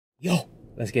Yo,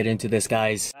 let's get into this,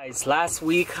 guys. Guys, last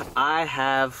week I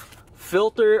have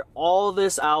filtered all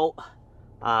this out.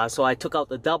 So I took out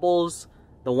the doubles,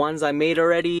 the ones I made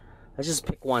already. Let's just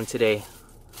pick one today.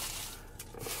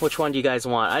 Which one do you guys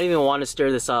want? I don't even want to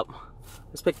stir this up.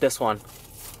 Let's pick this one.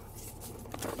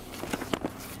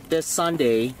 This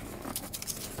Sunday,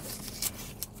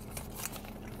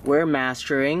 we're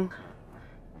mastering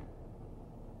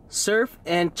Surf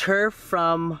and Turf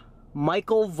from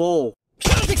Michael Vo.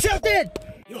 Accepted!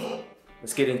 Yo,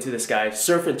 let's get into this, guys.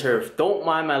 Surf and Turf. Don't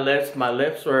mind my lips. My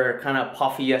lips were kind of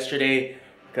puffy yesterday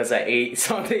because I ate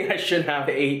something I shouldn't have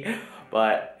ate,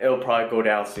 but it'll probably go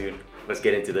down soon. Let's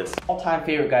get into this. All-time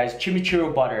favorite, guys,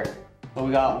 chimichurri butter. So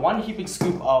we got 1 heaping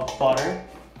scoop of butter,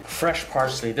 fresh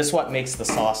parsley. This is what makes the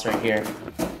sauce right here.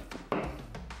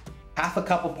 Half a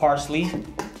cup of parsley,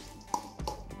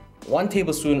 1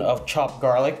 tablespoon of chopped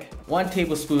garlic, 1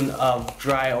 tablespoon of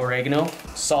dry oregano,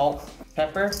 salt,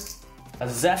 pepper, a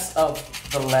zest of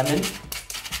the lemon,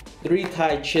 3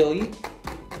 Thai chili.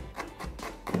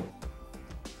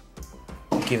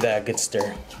 Give that a good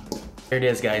stir. Here it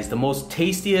is, guys, the most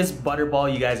tastiest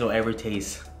butterball you guys will ever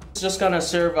taste. It's just gonna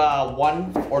serve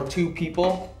 1 or 2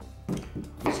 people.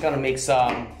 Just gonna make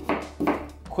some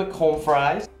quick home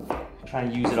fries.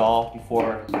 Trying to use it all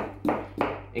before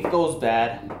it goes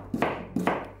bad.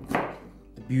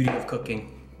 The beauty of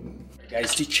cooking.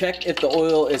 Guys, to check if the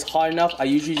oil is hot enough, I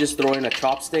usually just throw in a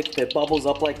chopstick. If it bubbles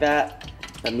up like that,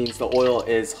 that means the oil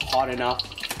is hot enough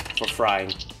for frying.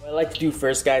 What I like to do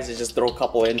first, guys, is just throw a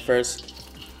couple in first.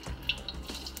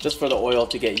 Just for the oil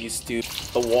to get used to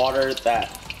the water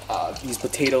that these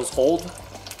potatoes hold.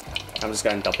 I'm just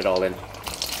gonna dump it all in.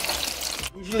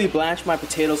 Usually blanch my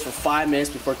potatoes for 5 minutes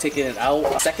before taking it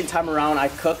out. Second time around I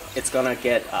cook, it's gonna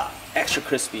get extra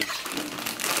crispy.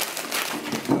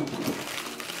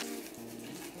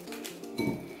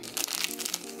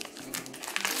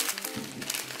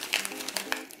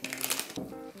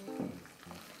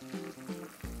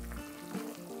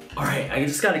 Alright, I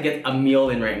just gotta get a meal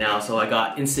in right now, so I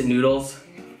got instant noodles.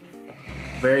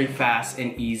 Very fast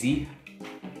and easy.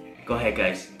 Go ahead,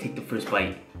 guys, take the first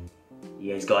bite.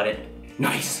 You guys got it?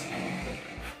 Nice!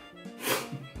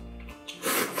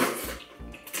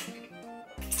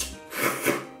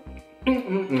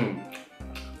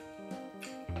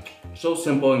 So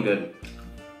simple and good.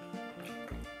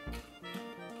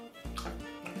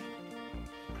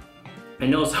 I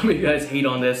know some of you guys hate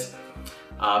on this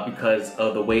because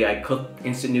of the way I cook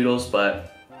instant noodles,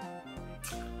 but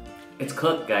it's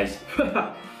cooked, guys.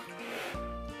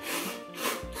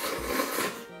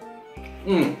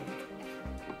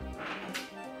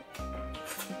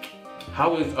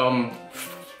 How is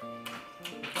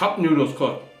cup noodles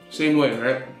cooked? Same way,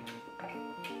 right?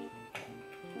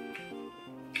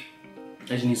 I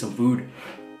just need some food.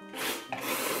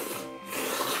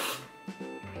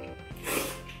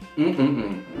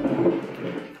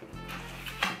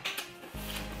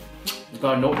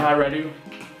 Got a notepad ready.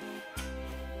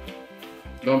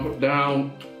 Gonna put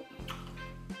down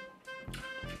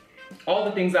all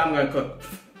the things that I'm gonna cook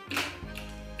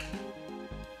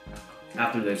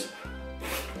after this.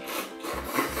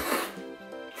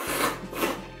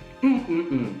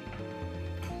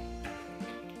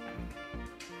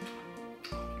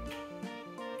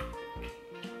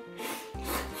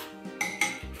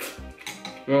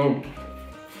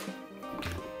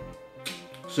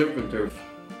 Surf and turf.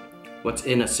 What's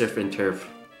in a surf and turf?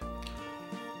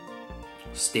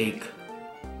 Steak.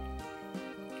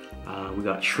 We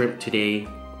got shrimp today.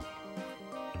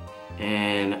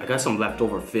 And I got some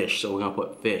leftover fish, so we're gonna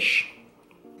put fish.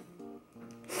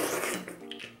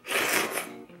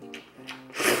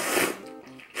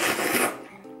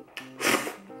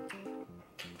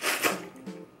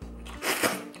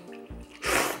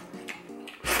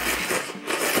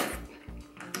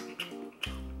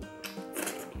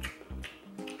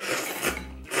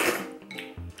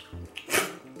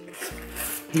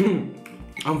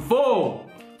 I'm full!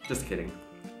 Just kidding.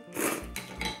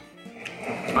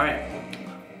 Alright.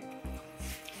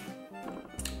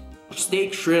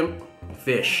 Steak, shrimp,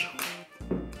 fish.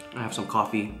 I have some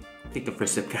coffee. Take the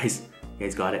first sip, guys. You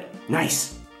guys got it.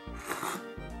 Nice!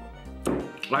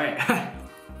 Alright.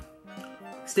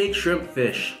 Steak, shrimp,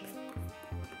 fish.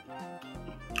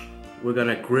 We're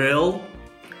gonna grill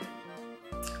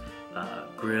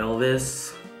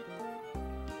this.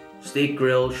 Steak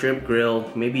grill, shrimp grill,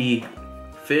 maybe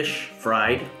fish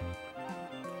fried.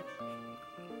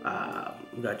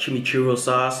 We got chimichurri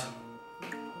sauce.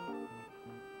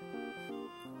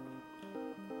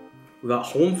 We got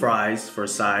home fries for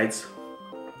sides.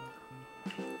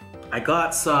 I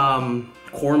got some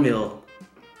cornmeal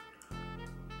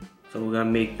So we're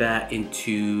gonna make that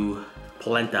into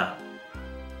polenta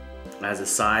as a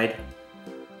side.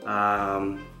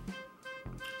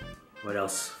 What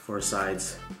else for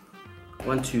sides?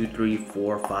 1, 2, 3,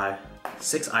 4, 5,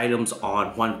 6 items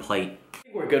on one plate. I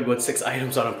think we're good with 6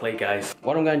 items on a plate, guys.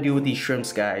 What I'm gonna do with these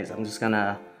shrimps, guys, I'm just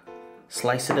gonna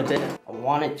slice it a bit. I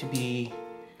want it to be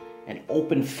an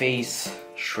open face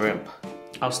shrimp.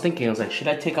 I was thinking, I was like, should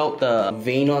I take out the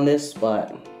vein on this?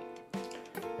 But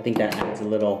I think that adds a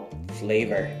little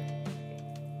flavor.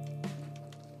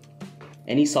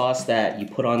 Any sauce that you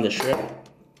put on the shrimp,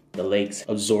 the legs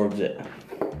absorbs it.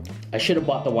 I should have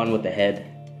bought the one with the head,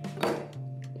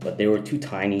 but they were too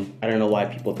tiny. I don't know why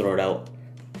people throw it out.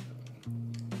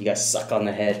 You guys suck on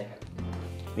the head.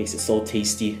 Makes it so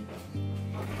tasty.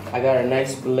 I got a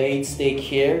nice blade steak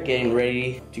here, getting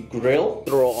ready to grill.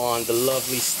 Throw on the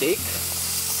lovely steak.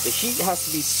 The heat has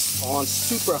to be on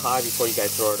super high before you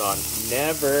guys throw it on.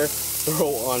 Never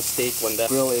throw on steak when the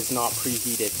grill is not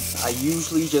preheated. I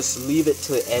usually just leave it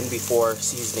to the end before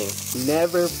seasoning.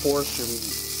 Never force your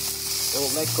meat. It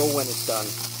will let go when it's done.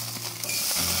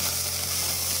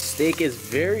 Steak is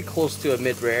very close to a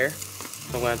mid-rare.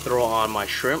 I'm gonna throw on my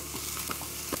shrimp.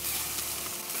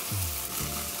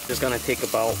 Just gonna take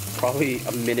about probably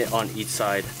a minute on each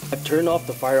side. I've turned off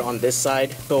the fire on this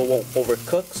side so it won't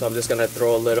overcook, so I'm just gonna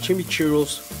throw a little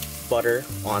chimichurros butter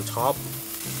on top.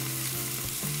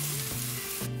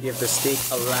 Give the steak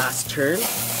a last turn.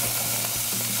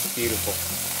 Beautiful.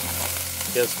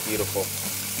 Just beautiful.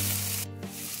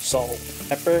 Salt,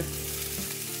 pepper,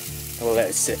 and we'll let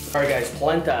it sit. Alright guys,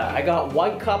 polenta. I got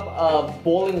 1 cup of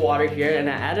boiling water here and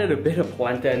I added a bit of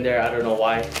polenta in there. I don't know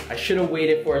why. I should have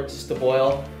waited for it just to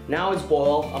boil. Now it's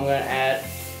boiled. I'm gonna add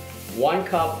 1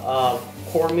 cup of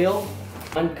cornmeal,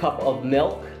 1 cup of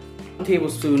milk, 1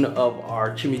 tablespoon of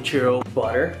our chimichurro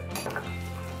butter,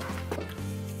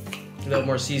 a little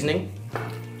more seasoning.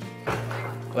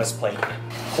 Let's play.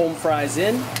 Home fries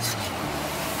in.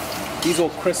 These will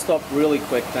crisp up really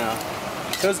quick now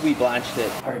because we blanched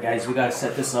it. Alright guys, we gotta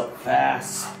set this up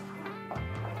fast.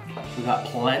 We got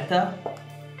polenta.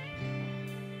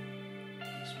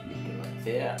 Just make it like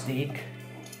that. Steak.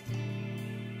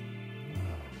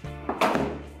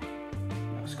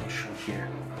 Let's go shrimp here.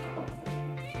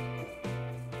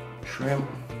 Shrimp.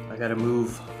 I gotta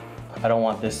move. I don't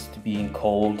want this to be in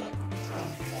cold.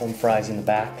 Home fries in the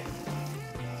back.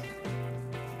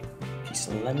 Piece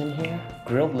of lemon here.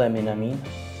 Grilled lemon, I mean.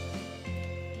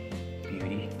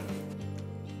 Beauty.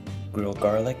 Grilled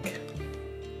garlic.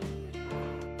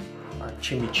 Our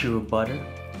chimichurro butter.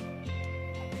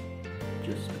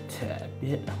 Just a tad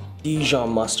bit. Dijon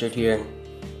mustard here.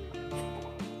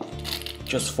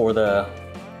 Just for the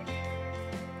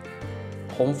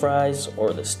home fries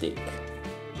or the steak.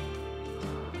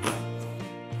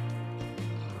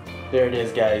 There it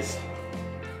is, guys.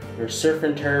 Your surf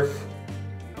and turf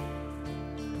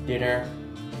dinner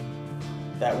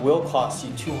that will cost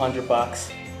you 200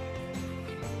 bucks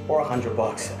or 100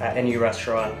 bucks at any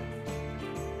restaurant.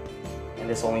 And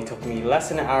this only took me less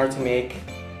than an hour to make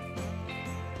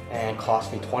and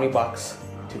cost me 20 bucks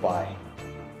to buy.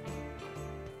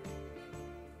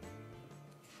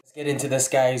 Let's get into this,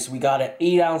 guys. We got an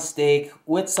 8-ounce steak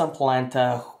with some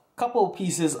polenta, couple of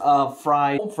pieces of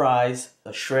home fries,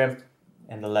 the shrimp,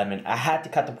 and the lemon. I had to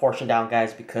cut the portion down,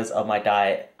 guys, because of my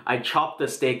diet. I chopped the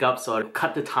steak up, so I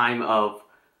cut the time of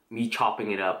me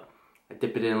chopping it up. I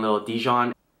dip it in a little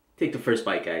Dijon. Take the first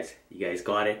bite, guys. You guys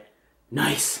got it?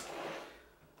 Nice!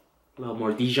 A little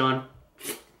more Dijon.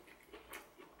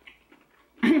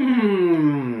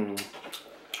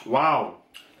 Wow!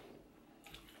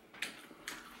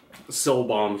 So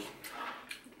bomb.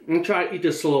 I'm gonna try to eat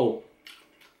this slow,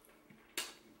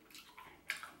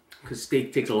 because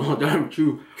steak takes a long time to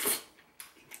chew.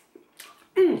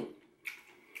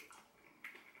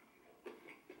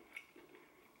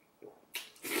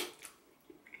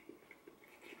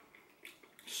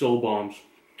 So bombs.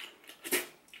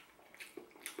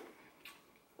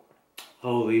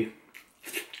 Holy.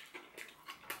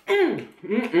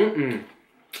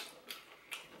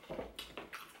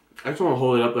 I just want to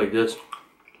hold it up like this.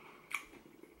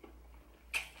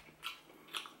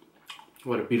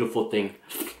 What a beautiful thing.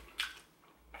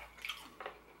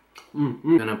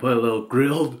 Gonna put a little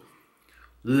grilled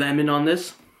lemon on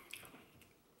this.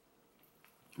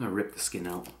 I'm gonna rip the skin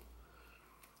out.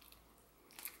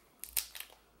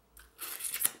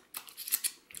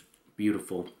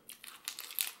 Beautiful.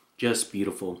 Just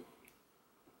beautiful.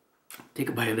 Take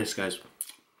a bite of this, guys.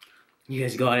 You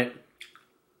guys got it.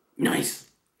 Nice.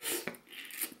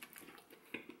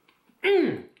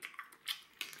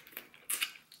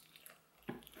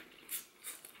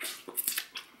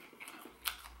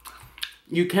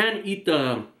 You can eat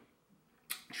the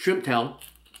shrimp tail.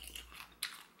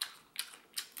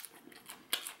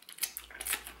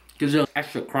 Gives it an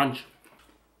extra crunch.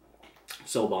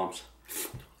 So bombs.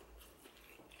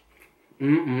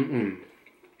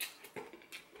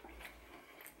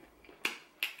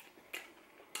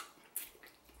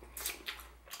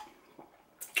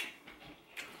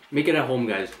 Make it at home,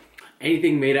 guys.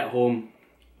 Anything made at home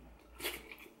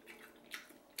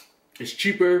is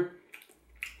cheaper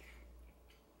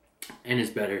and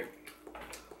it's better.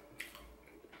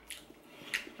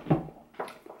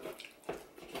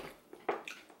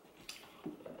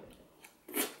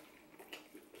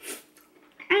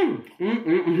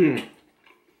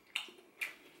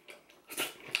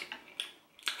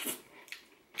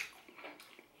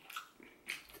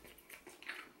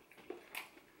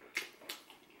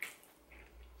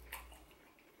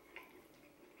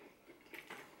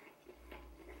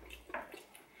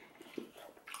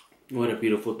 What a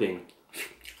beautiful thing.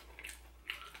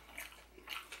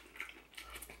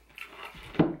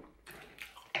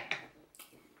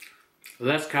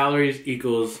 Less calories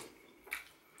equals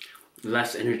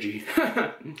less energy.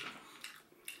 But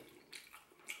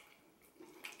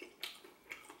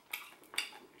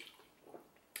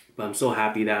I'm so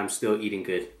happy that I'm still eating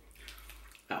good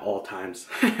at all times.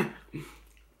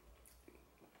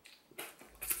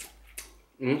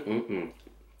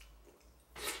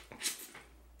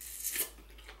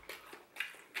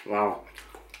 Wow.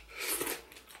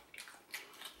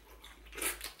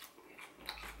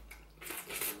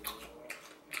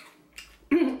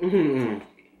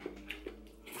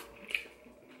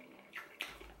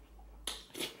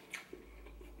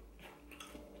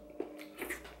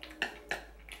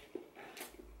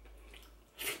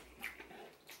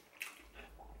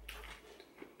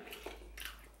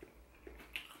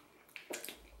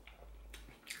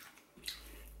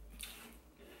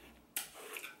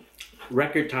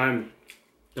 Record time.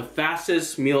 The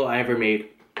fastest meal I ever made.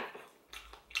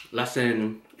 Less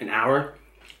than an hour.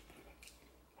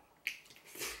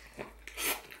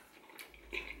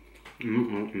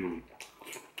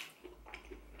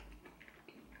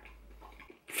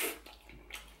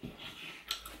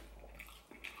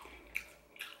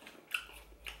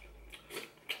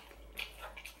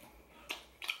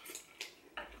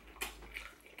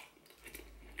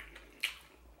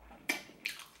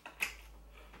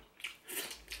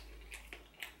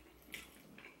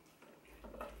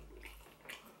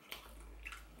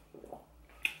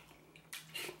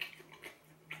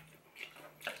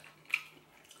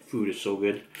 Food is so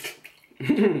good.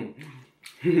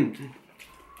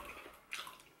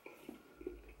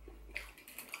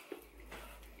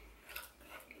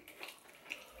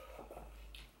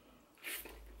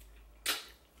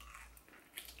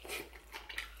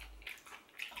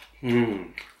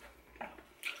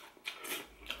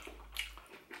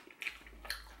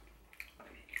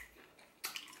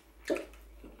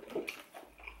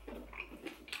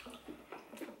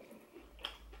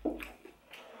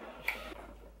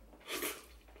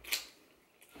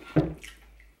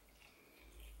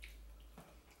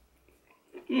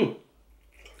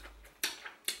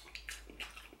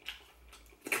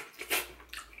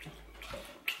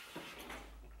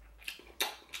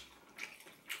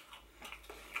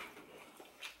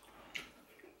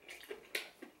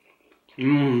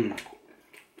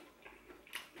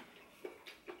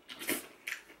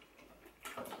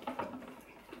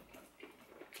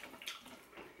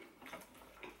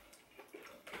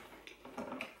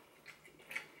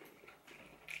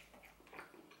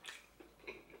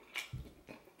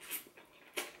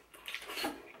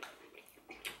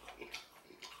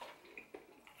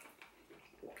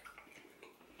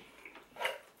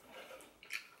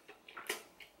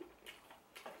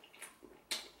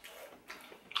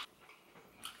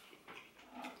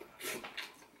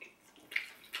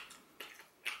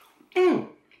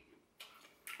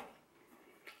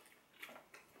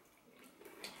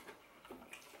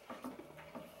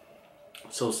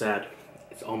 So sad.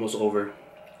 It's almost over.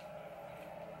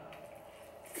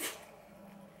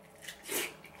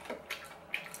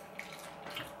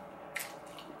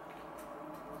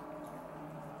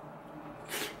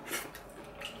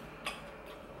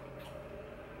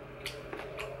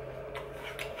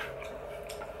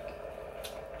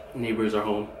 Neighbors are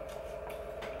home.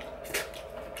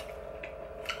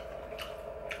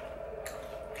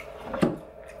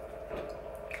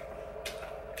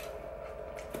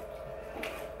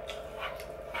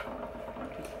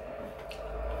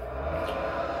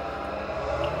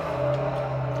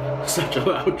 Such a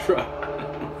loud truck.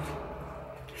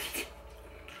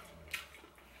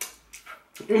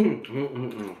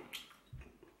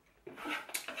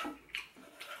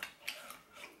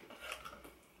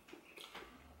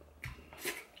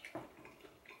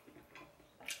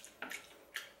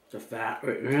 The fat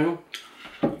right now.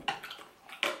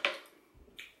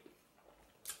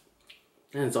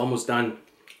 And it's almost done.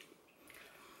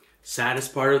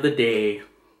 Saddest part of the day.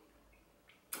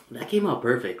 That came out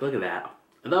perfect. Look at that.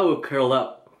 I thought it would curl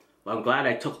up, but I'm glad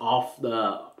I took off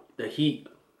the heat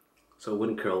so it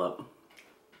wouldn't curl up.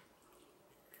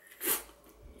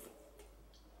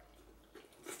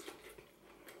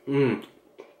 Mmm.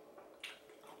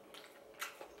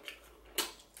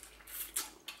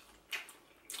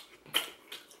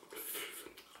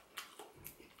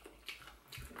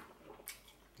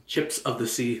 Chips of the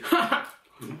sea.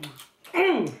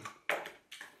 Mm.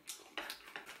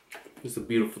 It's a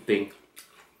beautiful thing.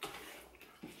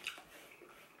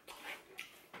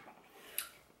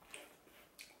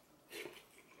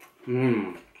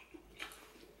 Mmm.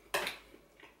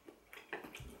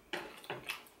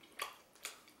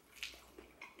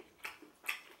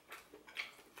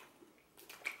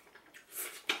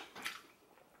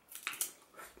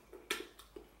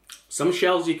 Some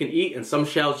shells you can eat and some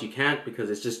shells you can't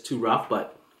because it's just too rough,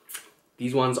 but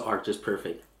these ones are just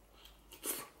perfect.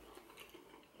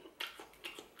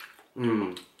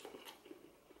 Mmm.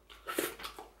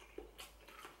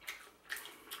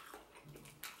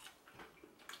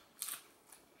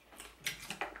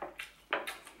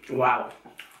 Wow.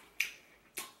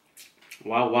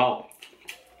 Wow, wow.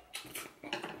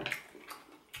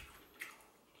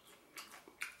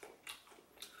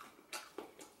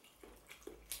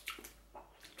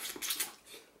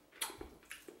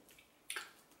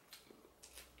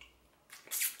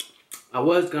 I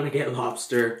was gonna get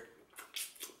lobster,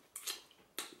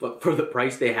 but for the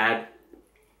price they had,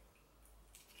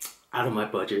 out of my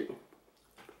budget.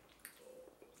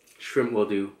 Shrimp will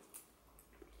do.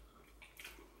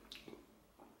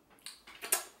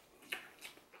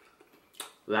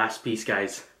 Last piece,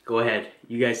 guys. Go ahead.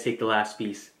 You guys take the last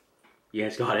piece. You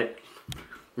guys got it.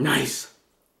 Nice.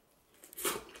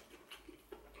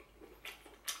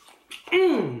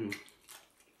 Mmm.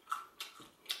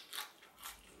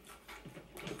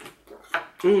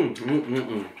 Mmm, mmm, mmm,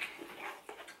 mmm.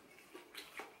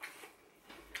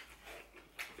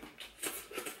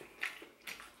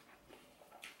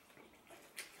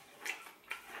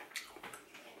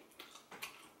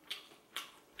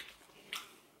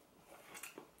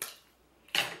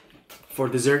 For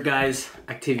dessert, guys,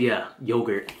 Activia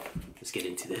yogurt. Let's get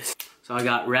into this. So I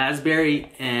got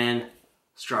raspberry and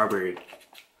strawberry.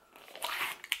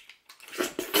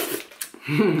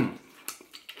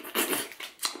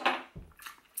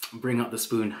 Bring out the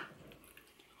spoon.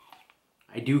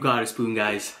 I do got a spoon,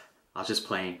 guys. I was just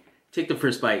playing. Take the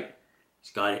first bite.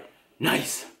 Just got it.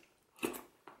 Nice.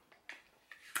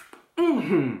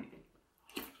 Mm-hmm.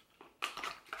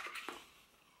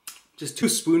 Just 2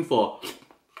 spoonfuls.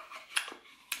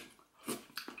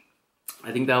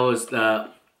 I think that was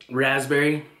the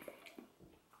raspberry.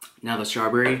 Now the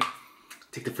strawberry.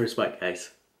 Take the first bite, guys.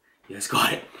 You guys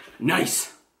got it.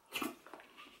 Nice.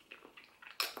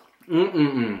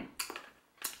 Mm-mm-mm.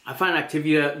 I find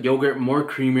Activia yogurt more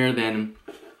creamier than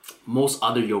most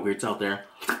other yogurts out there.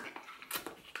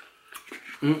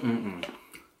 Mm-mm-mm.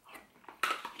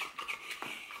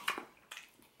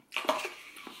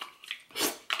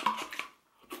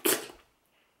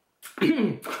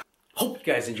 Hope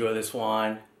you guys enjoy this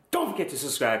one. Don't forget to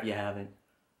subscribe if you haven't.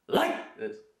 Like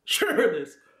this, share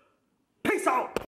this.